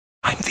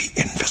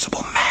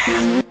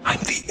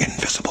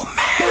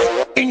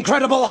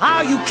Incredible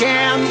how you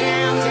can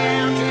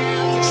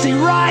see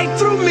right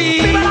through me.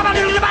 I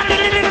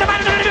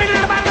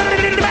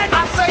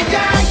say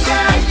yeah,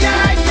 yeah,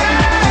 yeah,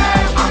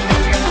 yeah, I'm the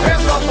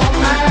invisible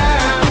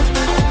man.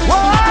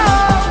 Whoa,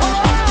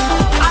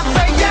 I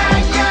say yeah,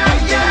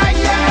 yeah, yeah,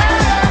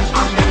 yeah,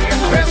 I'm the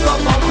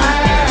invisible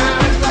man.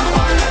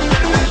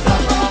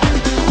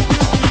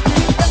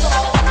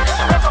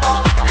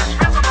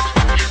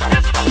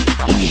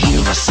 When you hear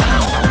a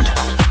sound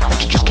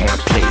that you just can't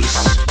place,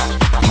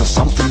 feel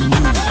something new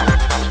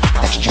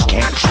that you just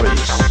can't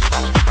trace.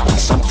 When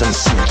something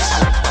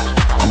sits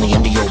on the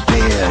end of your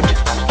bed,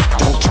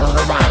 don't turn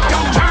around.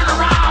 Don't turn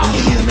around. When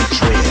you hear me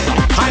tread,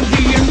 I'm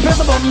the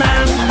invisible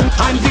man.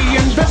 I'm the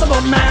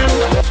invisible man.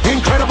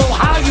 Incredible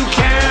how you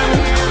can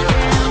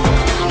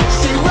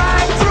see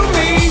right through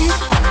me.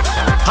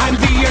 I'm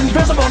the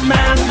invisible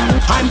man.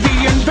 I'm the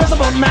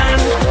invisible man.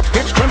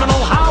 It's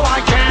criminal how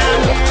I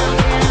can